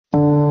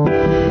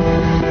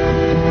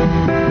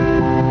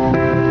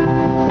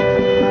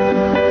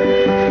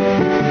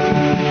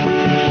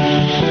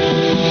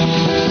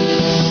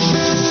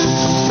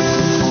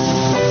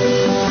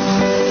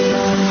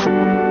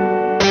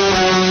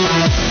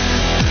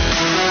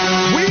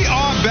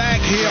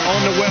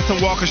Wes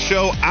and Walker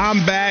Show.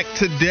 I'm back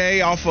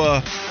today off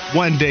a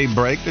one-day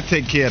break to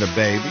take care of the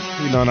baby.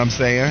 You know what I'm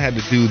saying? Had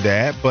to do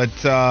that. But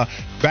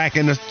back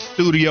in the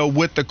studio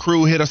with the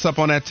crew. Hit us up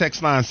on that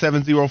text line,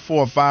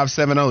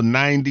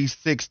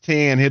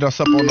 704-570-9610. Hit us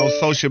up on those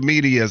social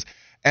medias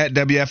at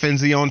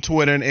WFNZ on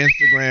Twitter and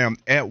Instagram,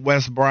 at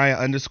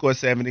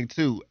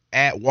WestBryant_72,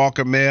 at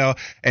Walker Mail,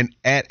 and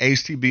at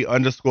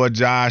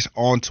HTB_Josh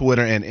on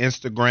Twitter and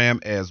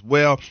Instagram as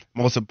well.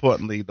 Most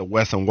importantly, the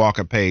Wes and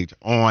Walker page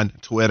on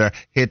Twitter.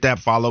 Hit that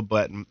follow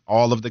button.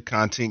 All of the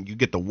content, you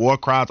get the war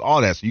crowds, all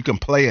that. So you can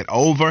play it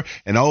over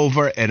and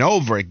over and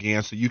over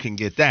again so you can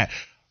get that.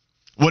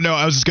 Well, no,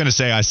 I was just going to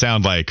say I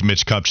sound like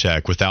Mitch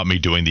Kupchak without me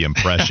doing the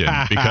impression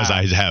because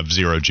I have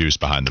zero juice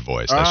behind the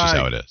voice. That's just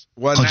how it is.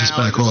 Well, I'll just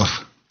back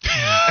off.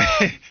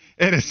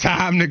 It is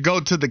time to go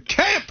to the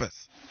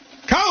campus.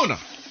 Kona.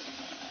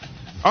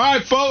 All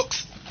right,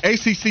 folks.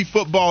 ACC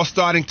football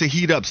starting to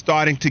heat up,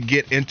 starting to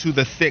get into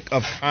the thick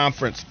of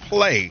conference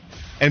play.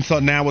 And so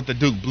now with the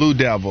Duke Blue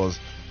Devils,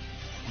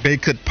 they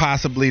could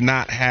possibly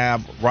not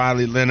have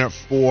Riley Leonard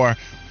for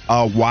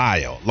a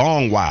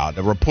long while.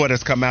 The report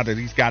has come out that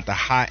he's got the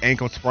high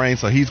ankle sprain,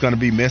 so he's going to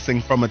be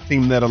missing from a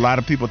team that a lot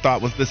of people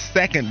thought was the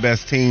second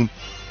best team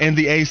in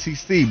the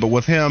ACC. But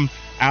with him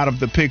out of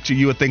the picture,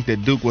 you would think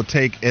that Duke will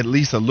take at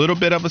least a little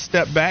bit of a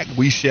step back.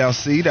 We shall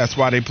see. That's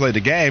why they play the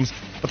games.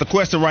 But the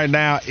question right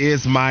now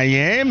is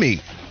Miami,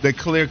 the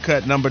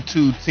clear-cut number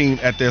 2 team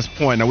at this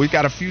point. Now, we've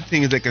got a few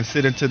teams that can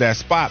sit into that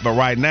spot, but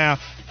right now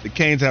the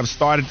Canes have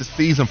started the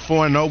season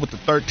 4-0 with the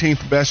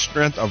 13th best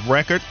strength of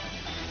record,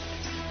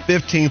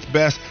 15th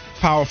best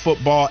power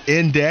football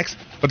index,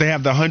 but they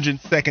have the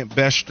 102nd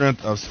best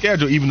strength of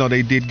schedule, even though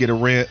they did get a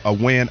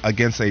win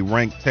against a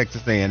ranked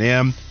Texas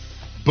A&M.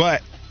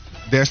 But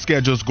their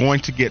schedule is going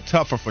to get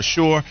tougher for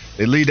sure.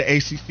 They lead the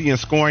ACC in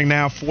scoring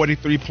now,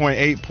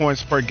 43.8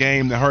 points per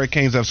game. The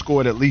Hurricanes have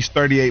scored at least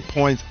 38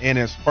 points in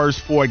its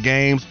first 4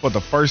 games for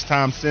the first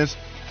time since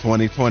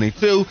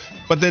 2022.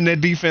 But then their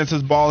defense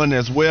is balling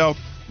as well.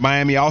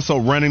 Miami also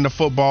running the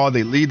football.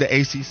 They lead the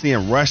ACC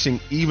in rushing,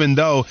 even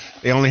though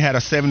they only had a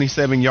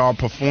 77-yard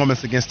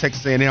performance against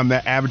Texas A&M.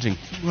 They're averaging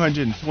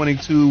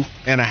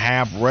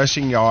 222.5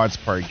 rushing yards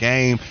per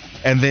game.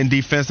 And then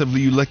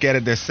defensively, you look at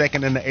it, they're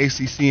second in the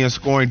ACC in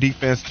scoring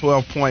defense,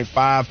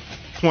 12.5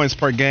 points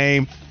per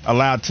game,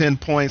 allowed 10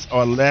 points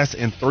or less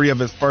in 3 of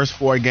its first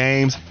 4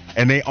 games,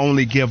 and they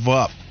only give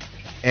up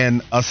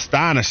an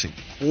astonishing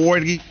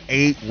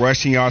 48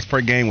 rushing yards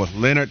per game with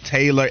Leonard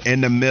Taylor in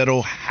the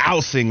middle,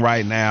 housing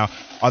right now.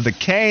 Are the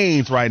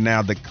Canes right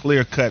now the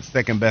clear-cut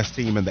second-best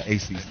team in the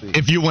ACC?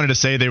 If you wanted to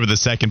say they were the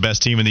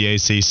second-best team in the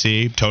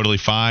ACC, totally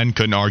fine.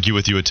 Couldn't argue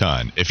with you a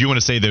ton. If you want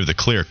to say they're the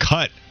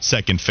clear-cut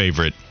second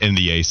favorite in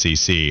the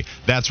ACC,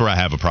 that's where I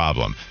have a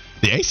problem.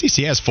 The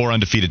ACC has 4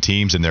 undefeated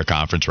teams in their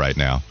conference right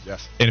now.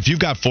 Yes. And if you've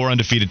got 4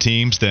 undefeated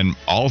teams, then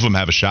all of them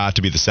have a shot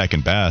to be the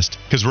second best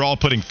because we're all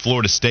putting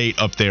Florida State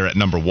up there at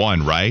number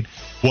 1, right?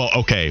 Well,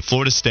 okay,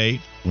 Florida State,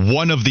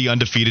 one of the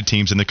undefeated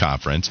teams in the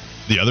conference.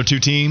 The other 2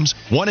 teams,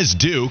 one is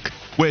Duke,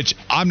 which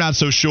I'm not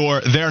so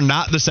sure. They're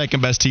not the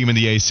second best team in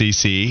the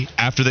ACC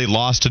after they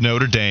lost to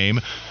Notre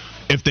Dame.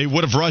 If they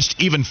would have rushed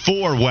even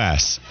 4,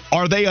 Wes,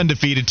 are they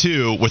undefeated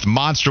too with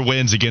monster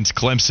wins against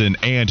Clemson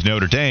and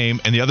Notre Dame?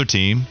 And the other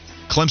team,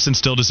 Clemson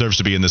still deserves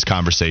to be in this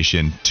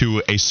conversation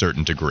to a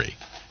certain degree.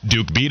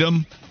 Duke beat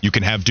them. You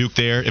can have Duke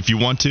there if you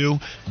want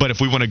to. But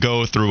if we want to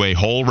go through a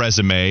whole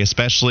resume,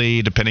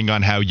 especially depending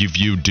on how you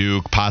view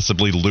Duke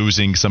possibly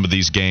losing some of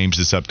these games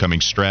this upcoming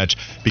stretch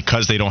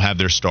because they don't have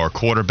their star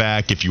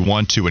quarterback, if you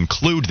want to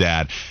include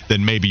that,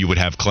 then maybe you would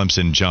have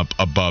Clemson jump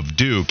above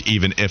Duke,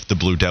 even if the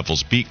Blue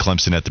Devils beat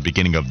Clemson at the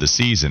beginning of the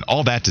season.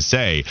 All that to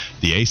say,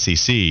 the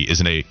ACC is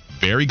in a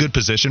very good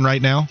position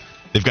right now.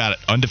 They've got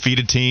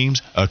undefeated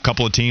teams. A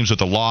couple of teams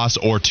with a loss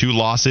or 2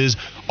 losses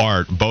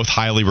are both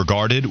highly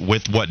regarded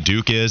with what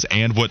Duke is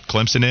and what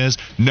Clemson is.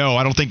 No,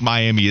 I don't think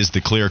Miami is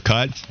the clear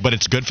cut, but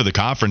it's good for the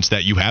conference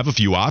that you have a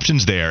few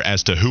options there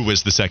as to who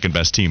is the second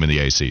best team in the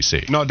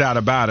ACC. No doubt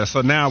about it.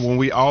 So now when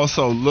we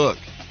also look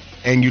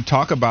and you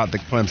talk about the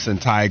Clemson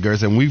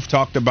Tigers, and we've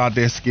talked about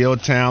their skill,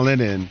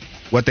 talent, and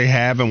what they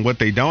have and what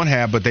they don't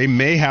have, but they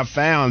may have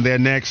found their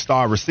next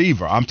star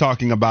receiver. I'm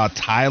talking about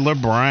Tyler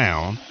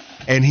Brown.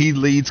 And he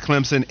leads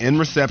Clemson in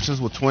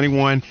receptions with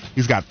 21.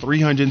 He's got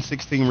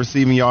 316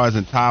 receiving yards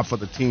and tied for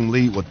the team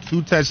lead with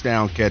 2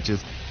 touchdown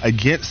catches.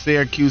 Against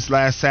Syracuse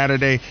last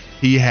Saturday,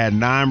 he had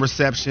 9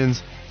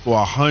 receptions for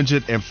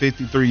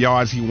 153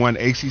 yards. He won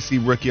ACC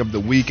Rookie of the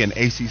Week and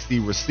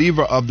ACC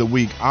Receiver of the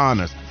Week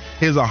honors.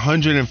 His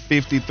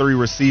 153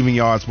 receiving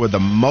yards were the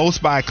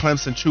most by a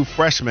Clemson true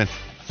freshman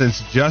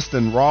since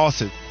Justin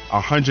Ross's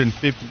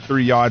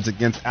 153 yards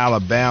against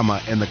Alabama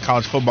in the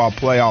College Football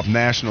Playoff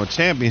National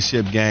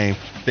Championship game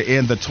to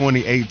end the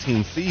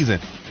 2018 season.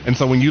 And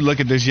so when you look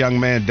at this young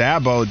man,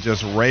 Dabo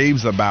just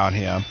raves about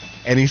him.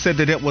 And he said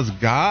that it was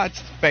God's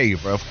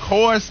favor. Of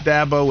course,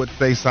 Dabo would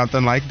say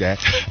something like that,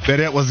 that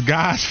it was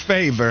God's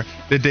favor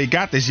that they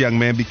got this young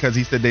man, because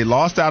he said they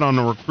lost out on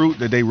a recruit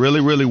that they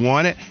really, really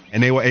wanted,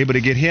 and they were able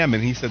to get him.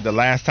 And he said the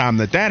last time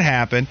that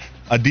happened,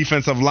 a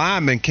defensive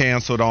lineman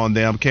canceled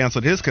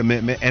his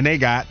commitment, and they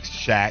got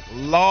Shaq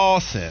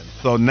Lawson.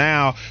 So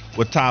now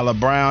with Tyler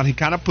Brown, he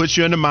kind of puts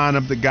you in the mind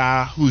of the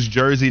guy whose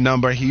jersey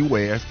number he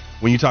wears.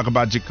 When you talk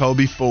about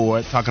Jacoby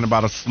Ford, talking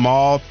about a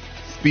small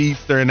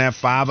speedster in that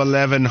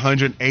 5'11",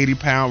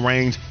 180-pound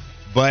range,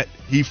 but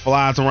he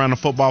flies around the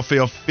football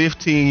field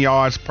 15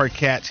 yards per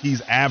catch. He's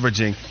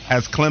averaging,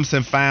 as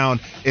Clemson found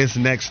its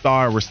next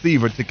star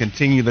receiver to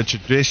continue the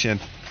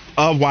tradition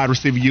of wide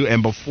receiver U.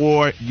 And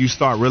before you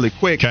start really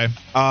quick,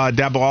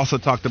 Dabo also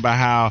talked about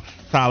how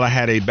Tyler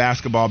had a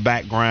basketball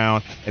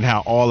background and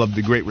how all of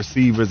the great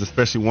receivers,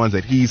 especially ones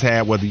that he's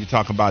had, whether you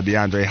talk about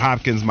DeAndre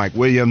Hopkins, Mike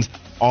Williams,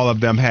 all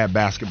of them had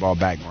basketball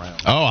background.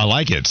 Oh, I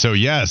like it. So,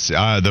 yes,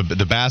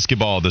 the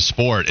basketball, the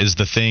sport, is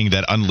the thing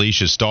that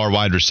unleashes star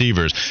wide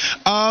receivers.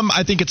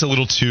 I think it's a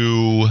little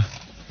too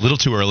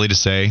early to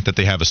say that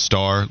they have a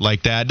star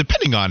like that,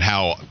 depending on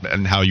how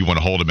you want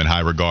to hold them in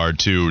high regard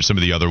to some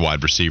of the other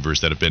wide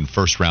receivers that have been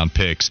first-round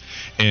picks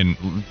in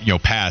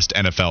past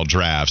NFL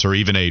drafts, or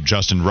even a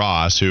Justin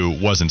Ross who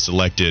wasn't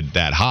selected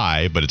that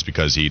high, but it's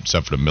because he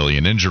suffered a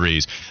million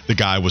injuries. The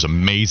guy was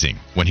amazing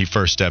when he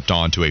first stepped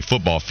onto a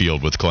football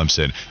field with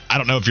Clemson. I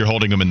don't know if you're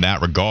holding him in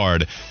that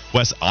regard.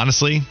 Wes,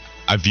 honestly,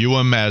 I view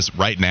him as,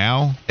 right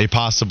now, a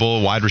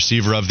possible wide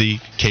receiver of the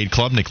Cade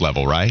Klubnik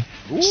level, right?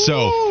 Ooh.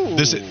 So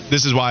this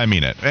is why I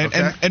mean it.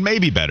 And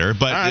maybe better,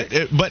 but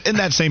but in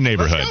that same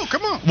neighborhood. Let's go,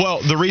 come on.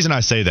 Well, the reason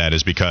I say that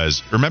is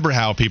because remember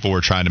how people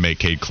were trying to make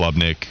Cade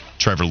Klubnik,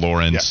 Trevor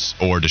Lawrence,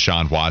 or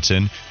Deshaun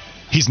Watson?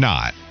 He's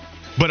not.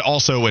 But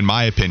also, in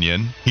my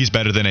opinion, he's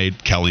better than a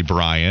Kelly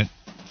Bryant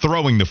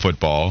throwing the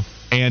football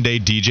and a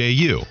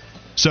DJU.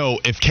 So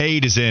if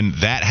Cade is in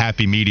that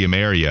happy medium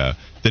area,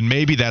 then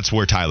maybe that's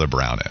where Tyler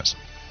Brown is.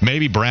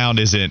 Maybe Brown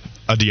isn't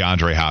a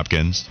DeAndre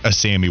Hopkins, a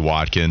Sammy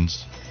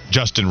Watkins,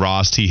 Justin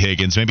Ross, T.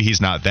 Higgins. Maybe he's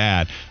not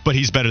that, but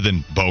he's better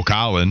than Bo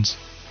Collins,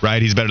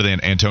 right? He's better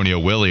than Antonio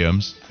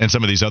Williams and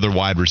some of these other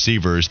wide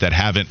receivers that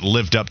haven't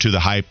lived up to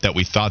the hype that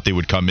we thought they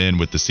would come in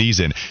with the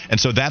season. And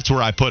so that's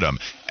where I put him.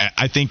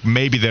 I think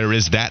maybe there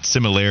is that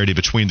similarity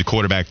between the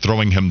quarterback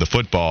throwing him the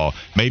football.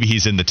 Maybe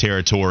he's in the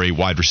territory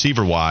wide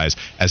receiver-wise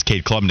as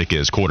Cade Klubnik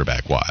is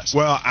quarterback-wise.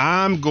 Well,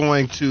 I'm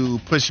going to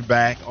push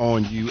back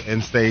on you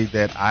and say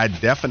that I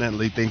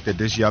definitely think that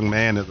this young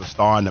man is a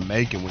star in the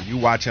making. When you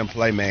watch him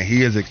play, man,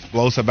 he is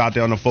explosive out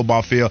there on the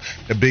football field.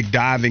 The big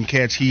diving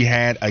catch he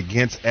had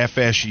against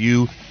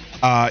FSU.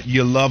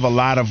 You love a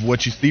lot of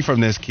what you see from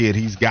this kid.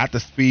 He's got the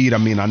speed. I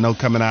mean, I know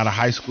coming out of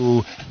high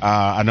school,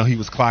 I know he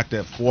was clocked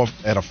at a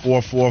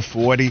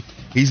 4.40.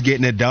 He's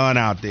getting it done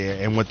out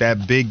there. And with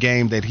that big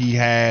game that he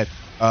had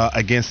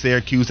against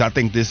Syracuse, I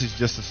think this is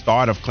just the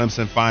start of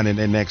Clemson finding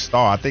their next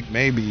star. I think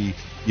maybe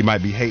you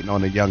might be hating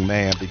on the young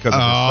man because of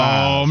his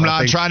size. I'm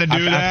not trying to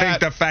do that. I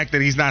think the fact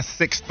that he's not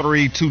 6'3",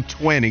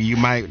 220, you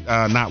might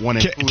not want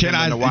to include him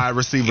in the wide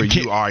receiver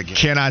you arguing.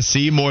 Can I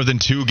see more than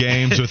 2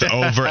 games with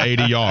over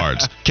 80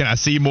 yards? Can I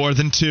see more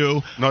than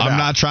 2? No doubt. I'm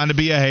not trying to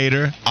be a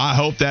hater. I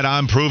hope that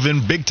I'm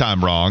proven big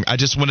time wrong. I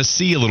just want to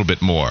see a little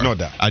bit more. No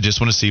doubt. I just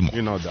want to see more.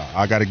 No doubt.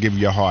 I got to give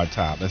you a hard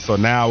time. And so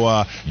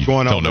now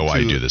going on. Don't know why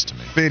you do this to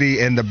me. Fitty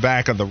in the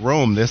back of the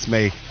room. This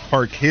may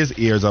perk his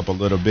ears up a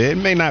little bit.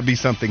 It may not be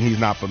something he's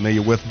not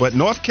familiar with, but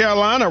North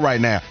Carolina right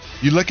now,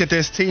 you look at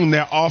this team,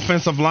 their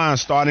offensive line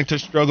starting to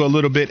struggle a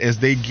little bit as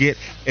they get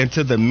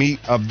into the meat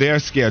of their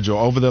schedule.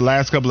 Over the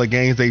last couple of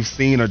games, they've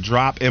seen a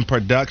drop in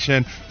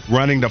production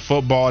running the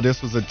football.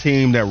 This was a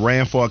team that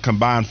ran for a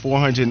combined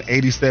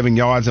 487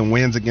 yards and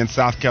wins against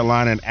South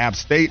Carolina and App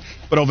State.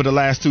 But over the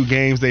last 2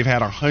 games, they've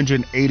had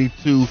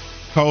 182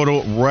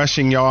 total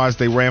rushing yards.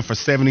 They ran for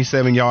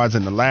 77 yards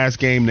in the last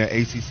game, their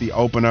ACC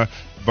opener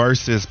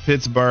versus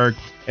Pittsburgh,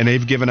 and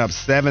they've given up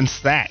 7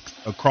 sacks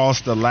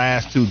across the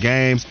last 2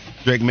 games.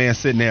 Drake May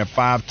sitting there at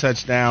 5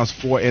 touchdowns,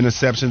 4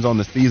 interceptions on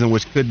the season,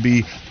 which could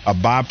be a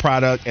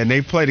byproduct. And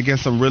they've played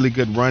against some really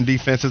good run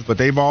defenses, but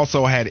they've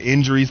also had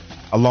injuries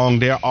along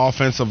their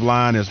offensive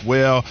line as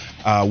well.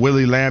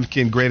 Willie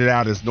Lampkin graded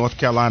out as North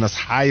Carolina's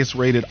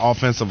highest-rated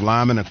offensive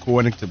lineman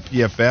according to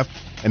PFF,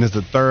 and is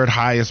the 3rd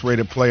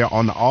highest-rated player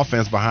on the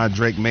offense behind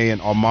Drake May and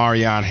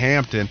Omarion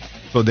Hampton.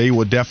 So they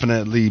will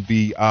definitely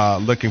be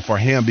looking for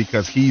him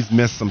because he's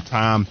missed some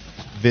time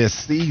this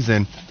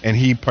season, and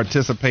he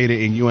participated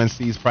in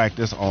UNC's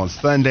practice on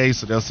Sunday,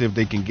 so they'll see if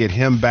they can get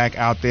him back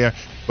out there.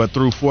 But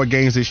through 4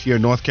 games this year,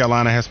 North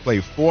Carolina has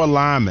played 4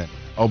 linemen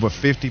over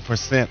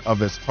 50%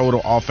 of its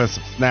total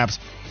offensive snaps.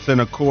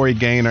 Center Corey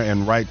Gaynor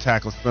and right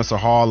tackle Spencer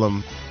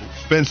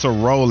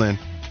Rowland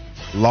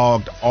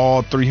logged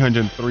all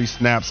 303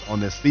 snaps on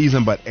this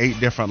season, but 8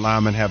 different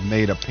linemen have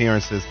made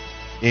appearances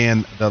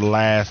in the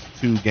last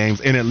 2 games,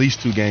 in at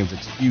least 2 games,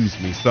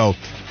 So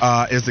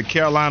is the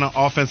Carolina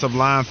offensive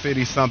line,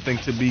 Fitty, something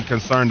to be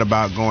concerned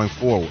about going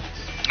forward?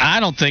 I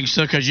don't think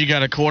so, because you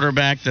got a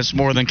quarterback that's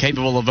more than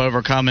capable of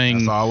overcoming.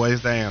 That's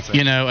always the answer.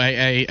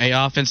 A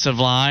offensive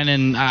line,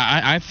 and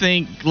I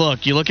think.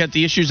 Look, you look at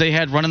the issues they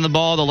had running the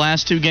ball the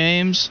last 2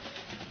 games.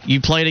 You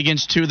played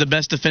against 2 of the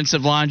best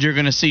defensive lines you're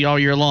going to see all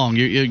year long.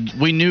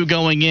 We knew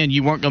going in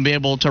you weren't going to be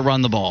able to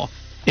run the ball.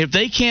 If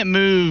they can't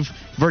move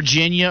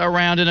Virginia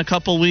around in a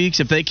couple weeks,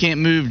 if they can't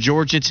move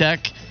Georgia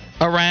Tech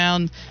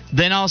around,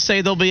 then I'll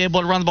say they'll be able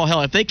to run the ball.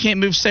 Hell, if they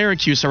can't move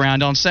Syracuse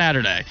around on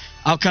Saturday,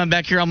 I'll come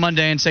back here on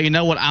Monday and say, you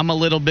know what, I'm a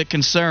little bit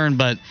concerned,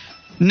 but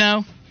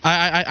no.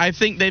 I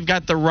think they've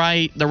got the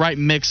right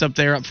mix up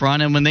there up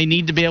front, and when they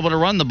need to be able to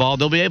run the ball,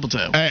 they'll be able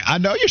to. Hey, I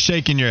know you're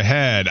shaking your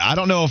head. I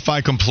don't know if I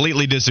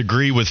completely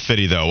disagree with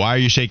Fitty, though. Why are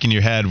you shaking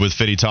your head with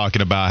Fitty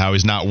talking about how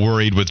he's not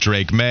worried with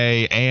Drake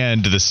May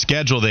and the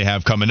schedule they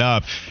have coming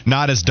up,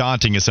 not as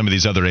daunting as some of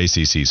these other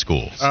ACC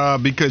schools?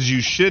 Because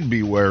you should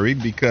be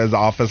worried, because the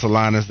offensive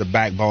line is the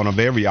backbone of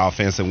every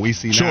offense, and we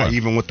see now,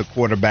 even with the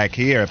quarterback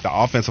here, if the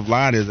offensive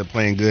line isn't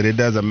playing good, it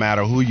doesn't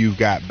matter who you've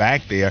got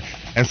back there.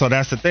 And so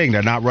that's the thing.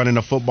 They're not running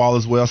the football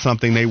as well,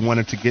 something they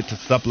wanted to get to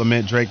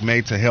supplement Drake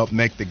May to help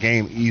make the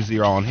game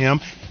easier on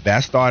him.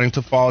 That's starting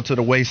to fall to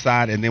the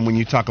wayside. And then when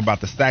you talk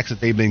about the sacks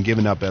that they've been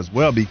giving up as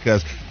well,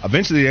 because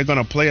eventually they're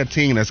going to play a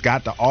team that's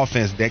got the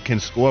offense that can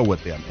score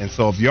with them. And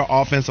so if your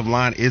offensive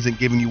line isn't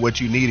giving you what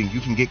you need and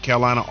you can get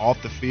Carolina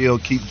off the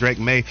field, keep Drake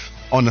May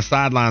on the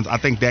sidelines, I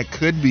think that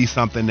could be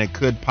something that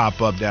could pop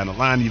up down the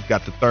line. You've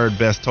got the 3rd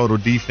best total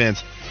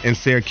defense in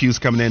Syracuse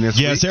coming in this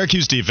week. Yeah,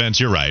 Syracuse defense,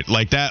 you're right.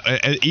 Like that,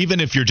 even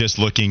if you're just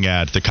looking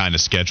at the kind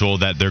of schedule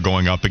that they're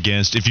going up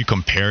against, if you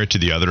compare it to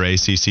the other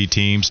ACC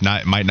teams,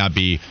 it might not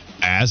be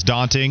as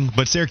daunting,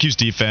 but Syracuse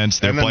defense,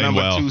 they're playing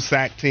well. And the number 2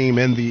 sack team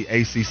in the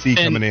ACC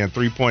coming in,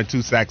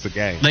 3.2 sacks a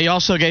game. They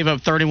also gave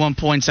up 31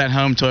 points at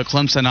home to a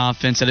Clemson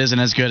offense that isn't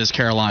as good as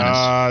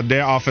Carolina's.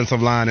 Their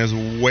offensive line is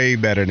way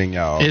better than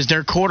y'all. Is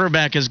their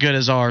quarterback as good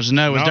as ours?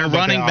 No. Is their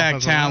running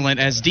back talent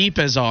as deep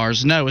as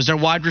ours? No. Is their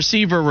wide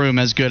receiver room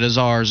as good as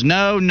ours?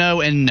 No,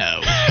 and no.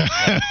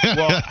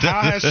 Well,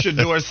 how has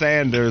Shedeur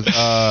Sanders,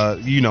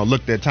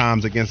 looked at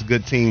times against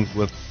good teams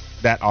with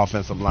that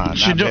offensive line?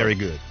 Not very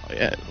good.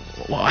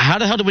 Well, how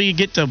the hell do we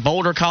get to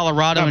Boulder,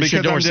 Colorado, and Shedeur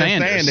Sanders? I'm just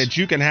saying that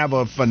you can have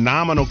a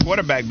phenomenal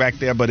quarterback back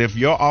there, but if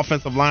your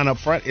offensive line up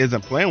front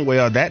isn't playing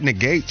well, that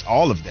negates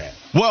all of that.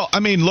 Well, I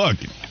mean, look,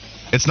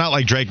 it's not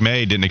like Drake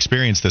May didn't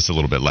experience this a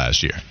little bit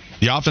last year.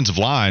 The offensive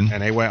line.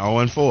 And they went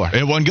 0-4.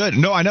 It wasn't good.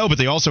 No, I know, but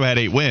they also had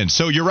 8 wins.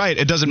 So you're right.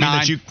 It doesn't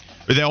mean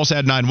that they also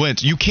had 9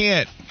 wins. You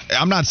can't.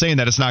 I'm not saying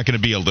that it's not going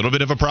to be a little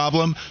bit of a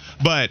problem,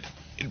 but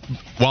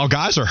while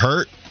guys are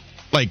hurt,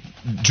 like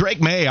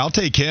Drake May, I'll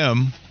take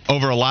him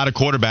over a lot of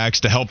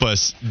quarterbacks to help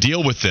us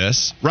deal with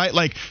this, right?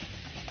 Like,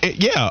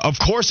 of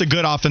course a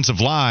good offensive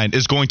line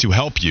is going to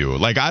help you.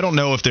 Like, I don't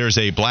know if there's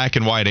a black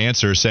and white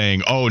answer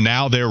saying, oh,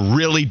 now they're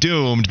really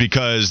doomed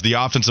because the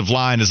offensive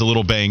line is a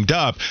little banged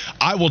up.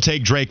 I will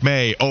take Drake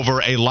May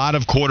over a lot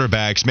of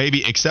quarterbacks,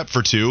 maybe except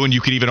for 2, and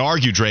you could even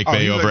argue Drake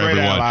May over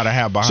everyone. To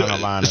have behind the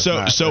line.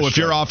 So if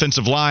your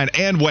offensive line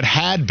and what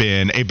had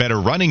been a better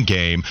running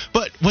game,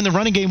 but when the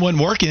running game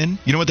wasn't working,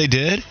 you know what they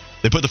did?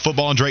 They put the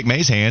football in Drake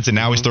May's hands, and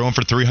now he's throwing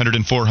for 300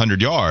 and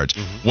 400 yards.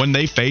 When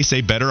they face a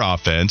better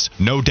offense,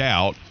 no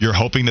doubt, you're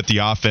hoping that the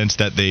offense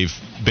that they've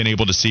been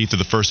able to see through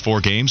the first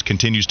 4 games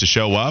continues to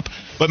show up.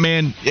 But,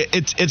 man,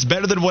 it's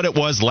better than what it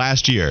was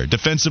last year.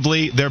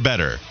 Defensively, they're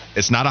better.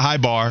 It's not a high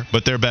bar,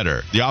 but they're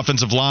better. The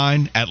offensive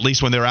line, at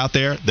least when they're out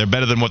there, they're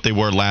better than what they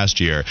were last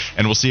year.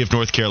 And we'll see if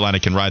North Carolina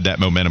can ride that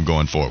momentum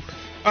going forward.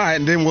 All right,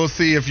 and then we'll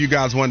see if you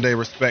guys one day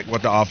respect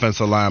what the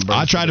offensive line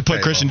brings. I tried to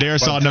put Christian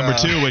Darrisaw number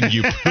 2, and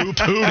you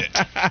poo-pooed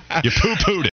it. You poo-pooed it.